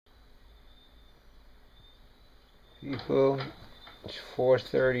People, it's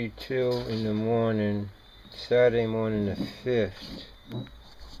 4:32 in the morning, Saturday morning the 5th. I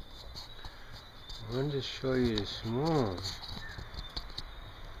wanted to show you this moon.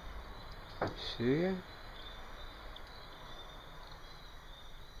 See it?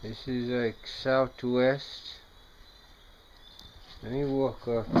 This is like southwest. Let me walk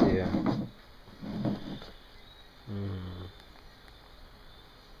up there.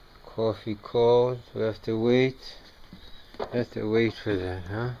 Coffee cold. We have to wait. Have to wait for that,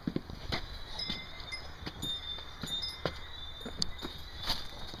 huh?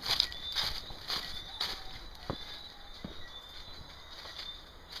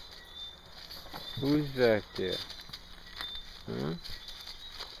 Who's back there? Huh?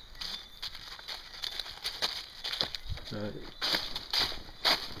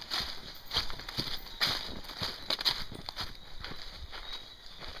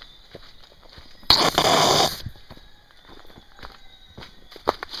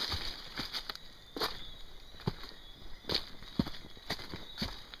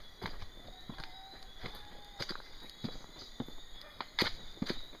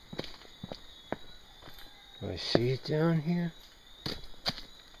 Do I see it down here?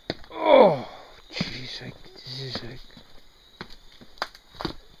 Oh, jeez, this is like...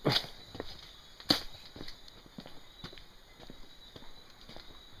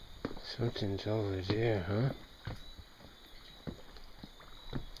 Something's over there, huh?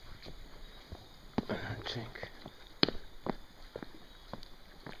 I don't think...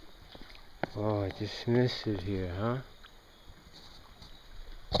 Oh, I just missed it here, huh?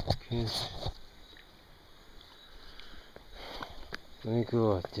 Can't... Let me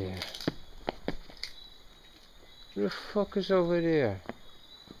go out there. Who the fuck is over there?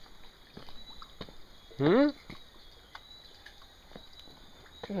 Hmm?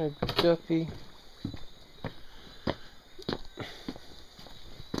 Kind of duppy.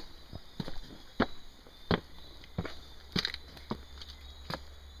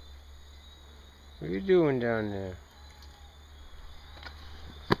 What are you doing down there?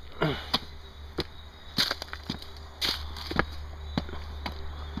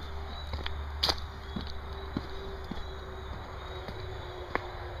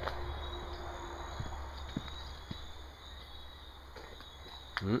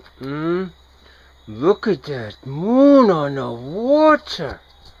 Look at that moon on the water.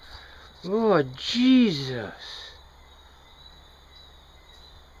 Lord Jesus.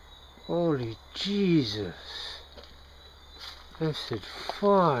 Holy Jesus. Blessed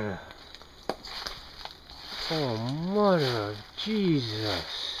Father. Oh, Mother of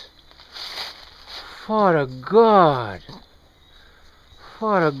Jesus. Father God.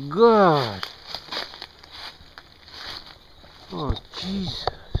 Father God. Oh, Jesus.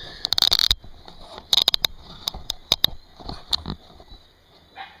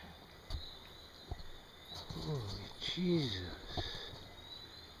 Holy Jesus.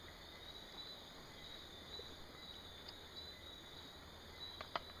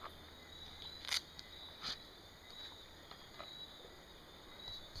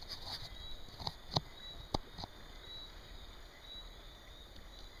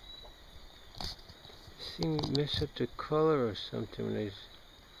 Seem to mess up the color or something when they...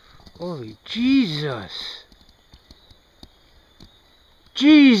 Holy Jesus!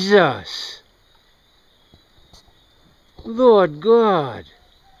 Jesus! Lord God!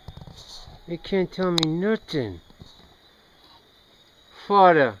 They can't tell me nothing.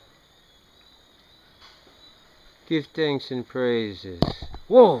 Father, give thanks and praises.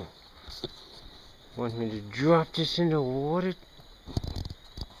 Whoa! Want me to drop this in the water?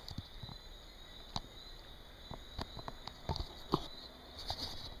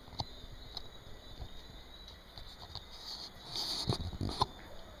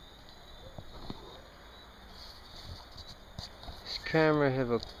 This camera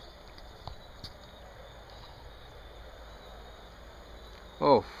have a...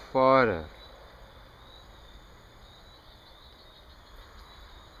 Oh, Father.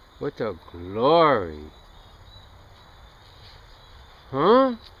 What a glory.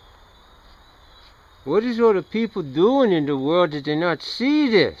 Huh? What is all the people doing in the world that they not see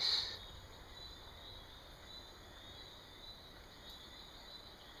this?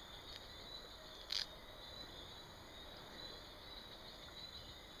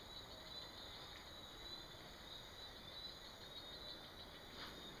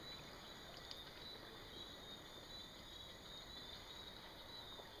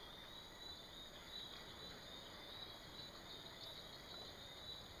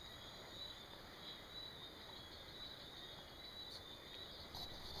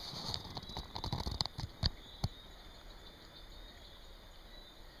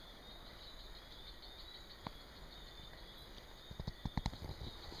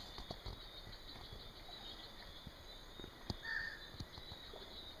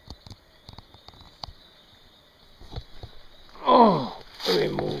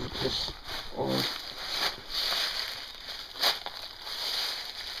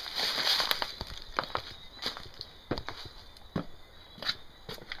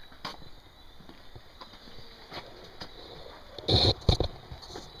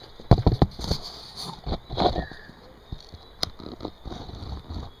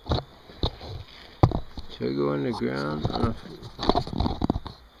 go underground on a...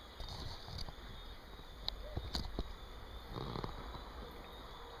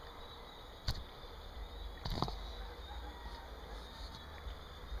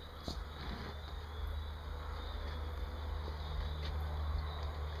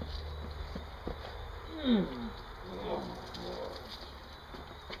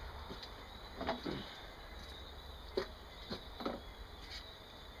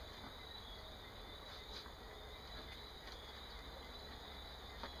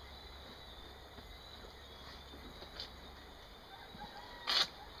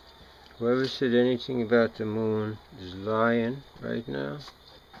 Whoever said anything about the moon is lying right now.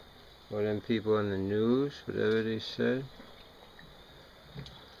 Or them people on the news, whatever they said.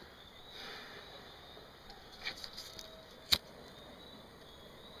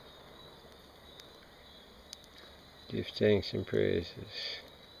 Give thanks and praises.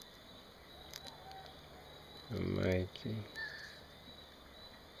 Almighty.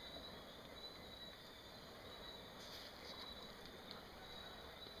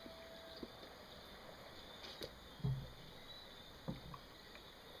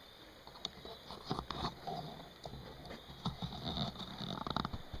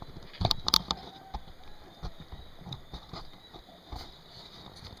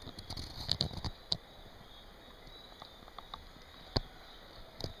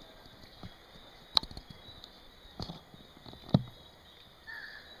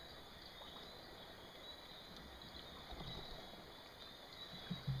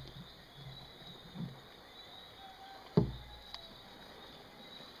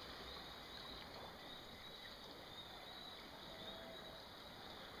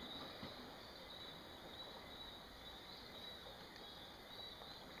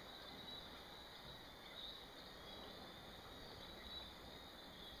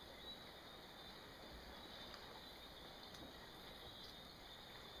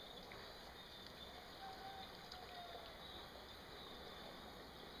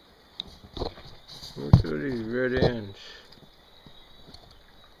 Look at these red ants.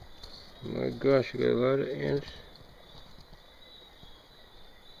 Oh my gosh, you got a lot of ants.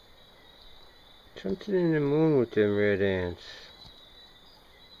 Something in the moon with them red ants.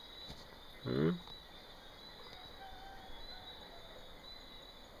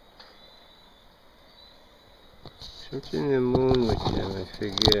 Something in the moon with them, I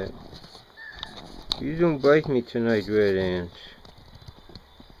forget. You don't bite me tonight, red ants.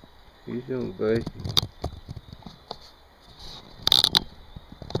 You don't bite me.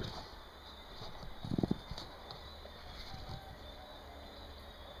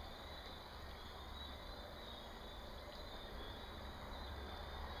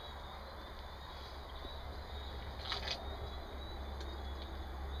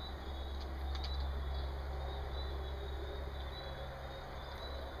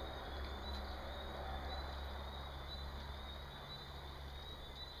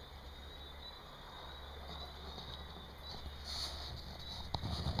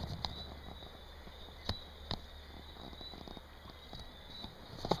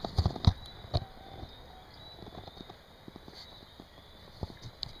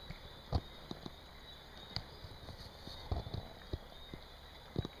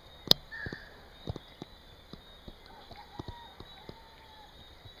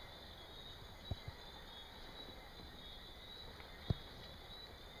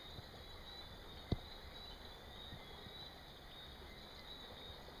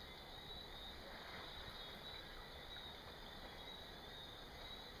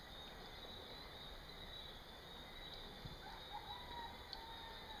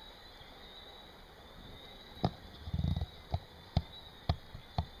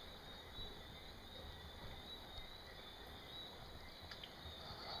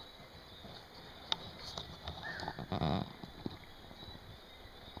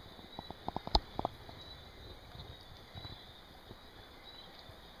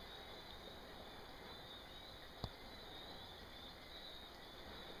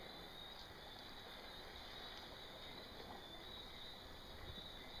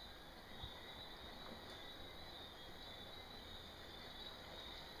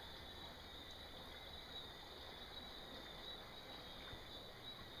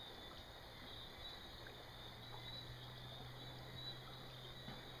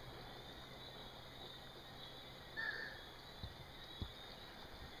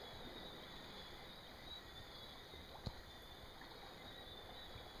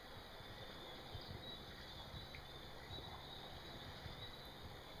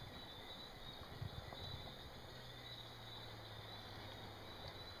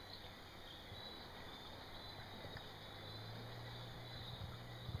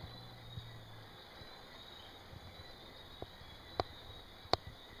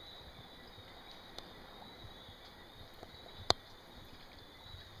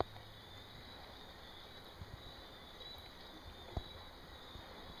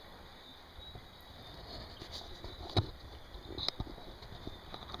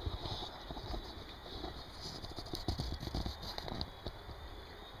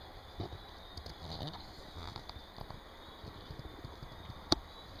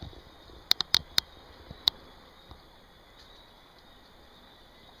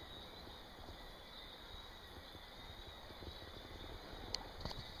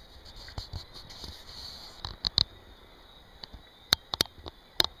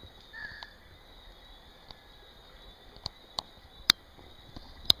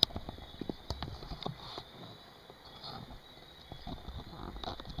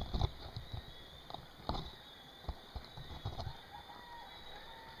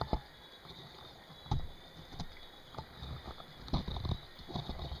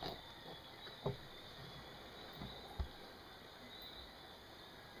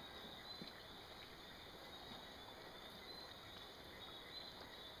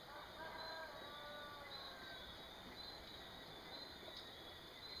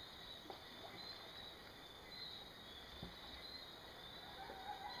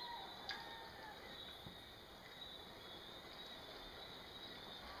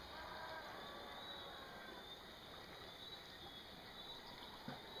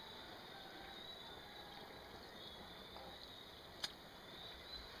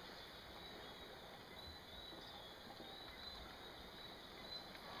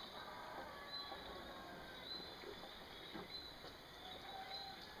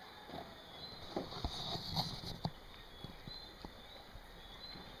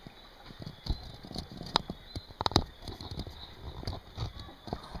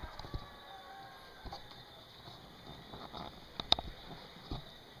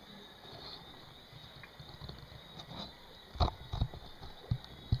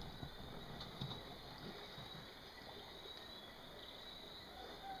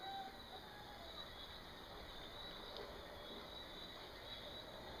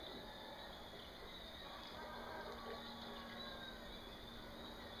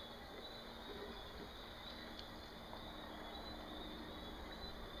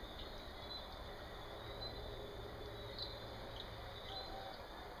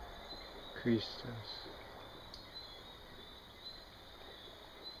 Christos.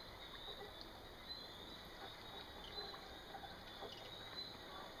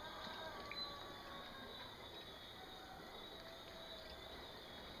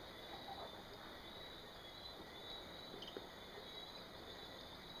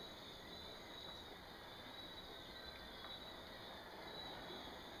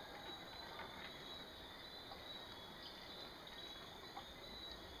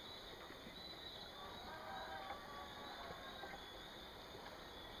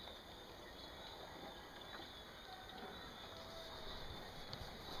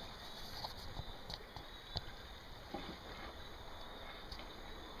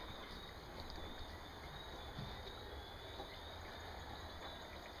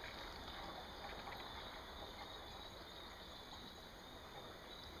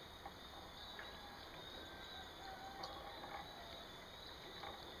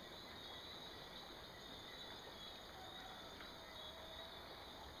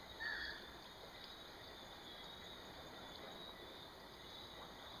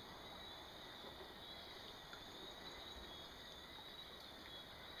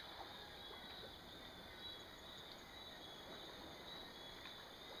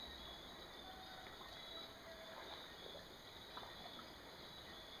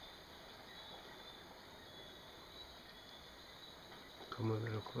 Come a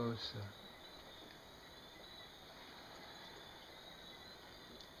little closer.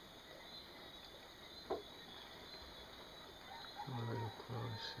 Come a little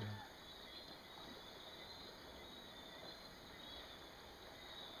closer.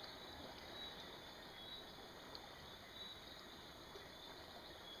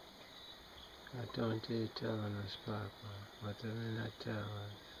 Don't you tell us, Papa, what do they not tell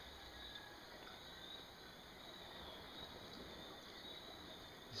us?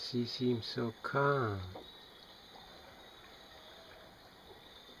 The sea seems so calm.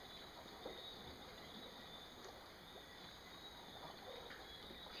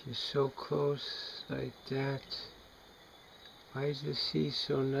 If you're so close like that, why is the sea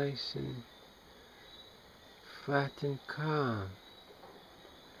so nice and flat and calm?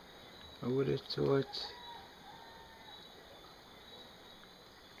 I would have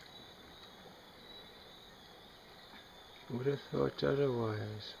thought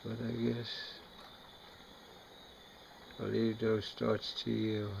otherwise, but I guess I'll leave those thoughts to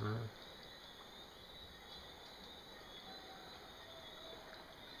you, huh?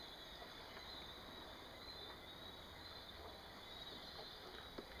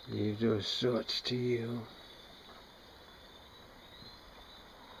 Leave those thoughts to you.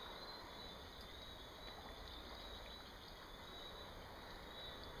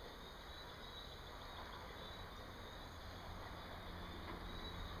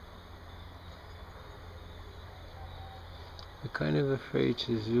 I'm kind of afraid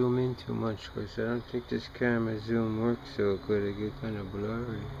to zoom in too much because I don't think this camera zoom works so good. It gets kind of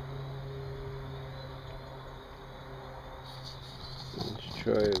blurry. Let's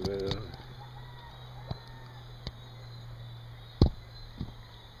try a little.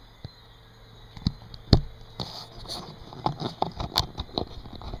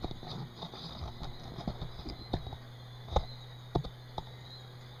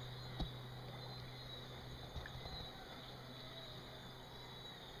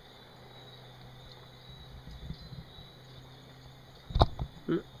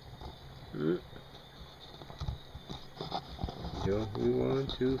 Don't we want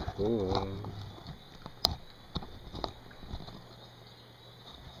to fall?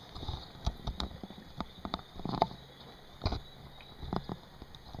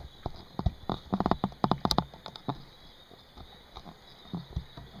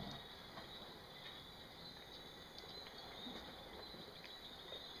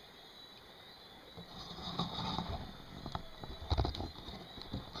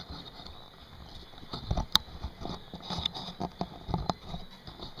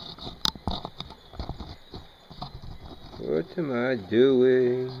 What am I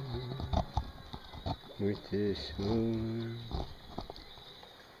doing with this moon?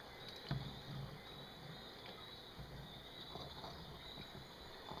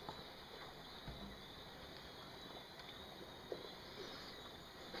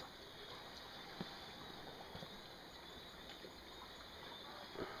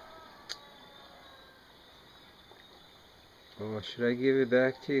 Oh, should I give it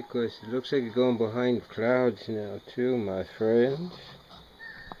back to you? Because it looks like you're going behind clouds now too, my friends.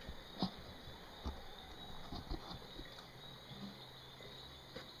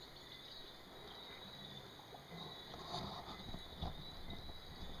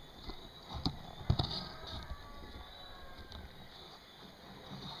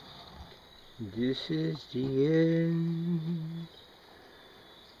 This is the end.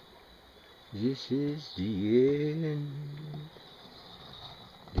 This is the end.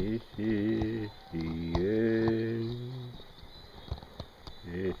 This is the end.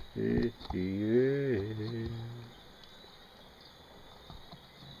 This is the end.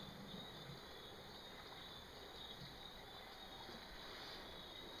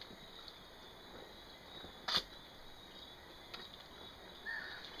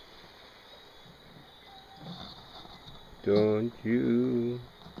 Don't you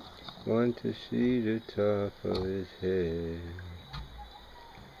want to see the top of his head?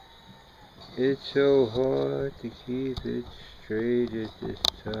 It's so hard to keep it straight at this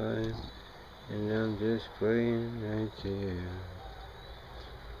time, and I'm just playing right there.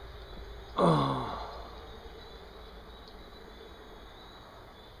 Oh.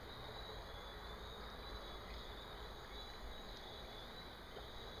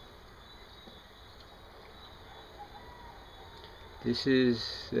 This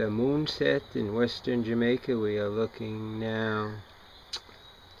is the moonset in western Jamaica. We are looking now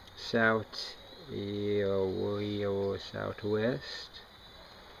south or southwest.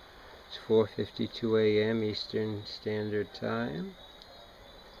 It's 4:52 a.m. Eastern Standard Time.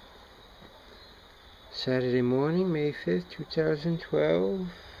 Saturday morning, May 5th, 2012.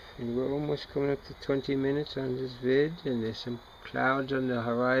 And we're almost coming up to 20 minutes on this vid. And there's some clouds on the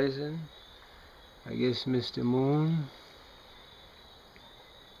horizon. I guess Mr. Moon.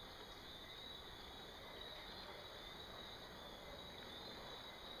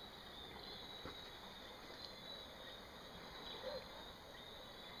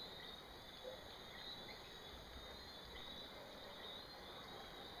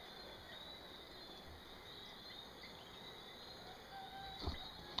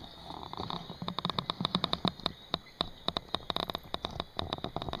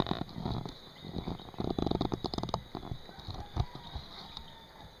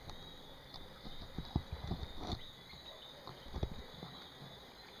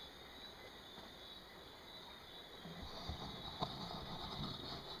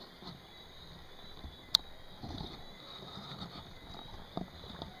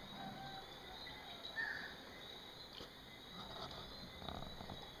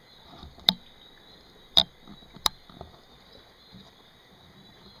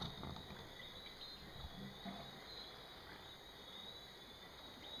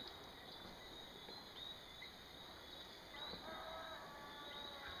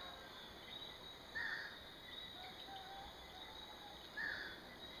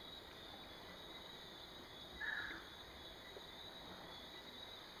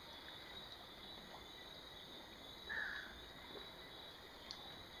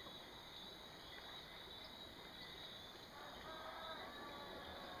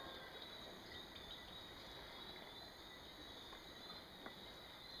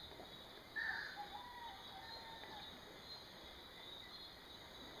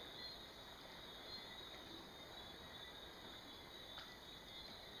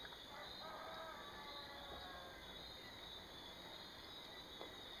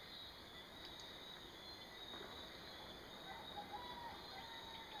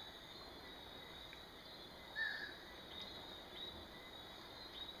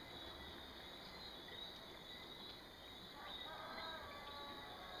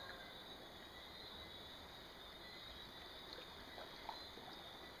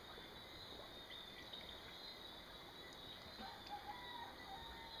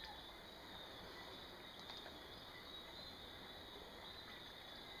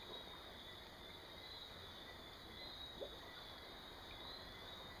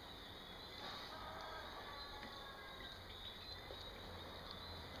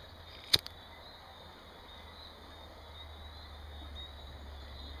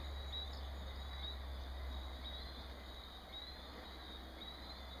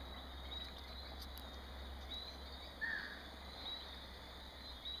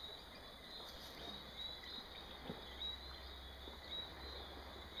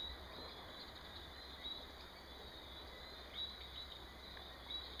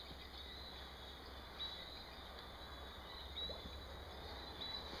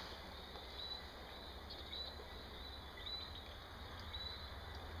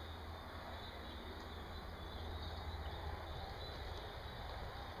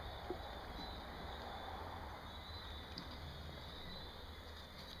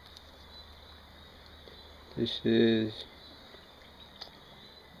 This is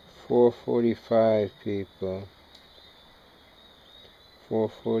 4:45, people.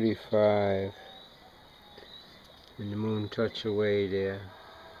 4:45. And the moon touch away there.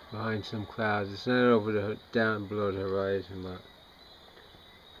 behind some clouds. It's not over the down below the horizon, but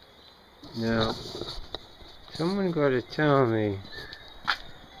now someone got to tell me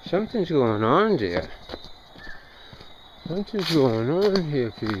something's going on there. Something's going on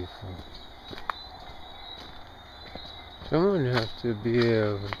here, people. Someone has to be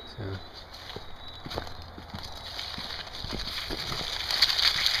able to.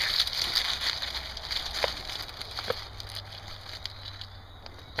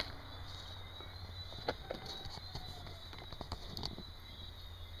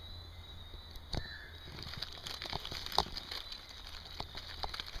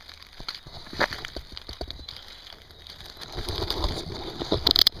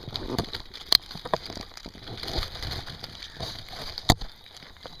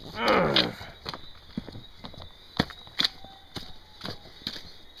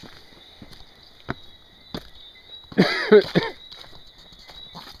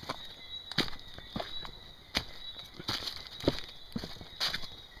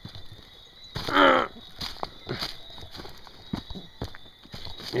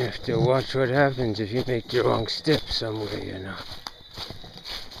 You have to watch what happens if you make the wrong step somewhere, you know.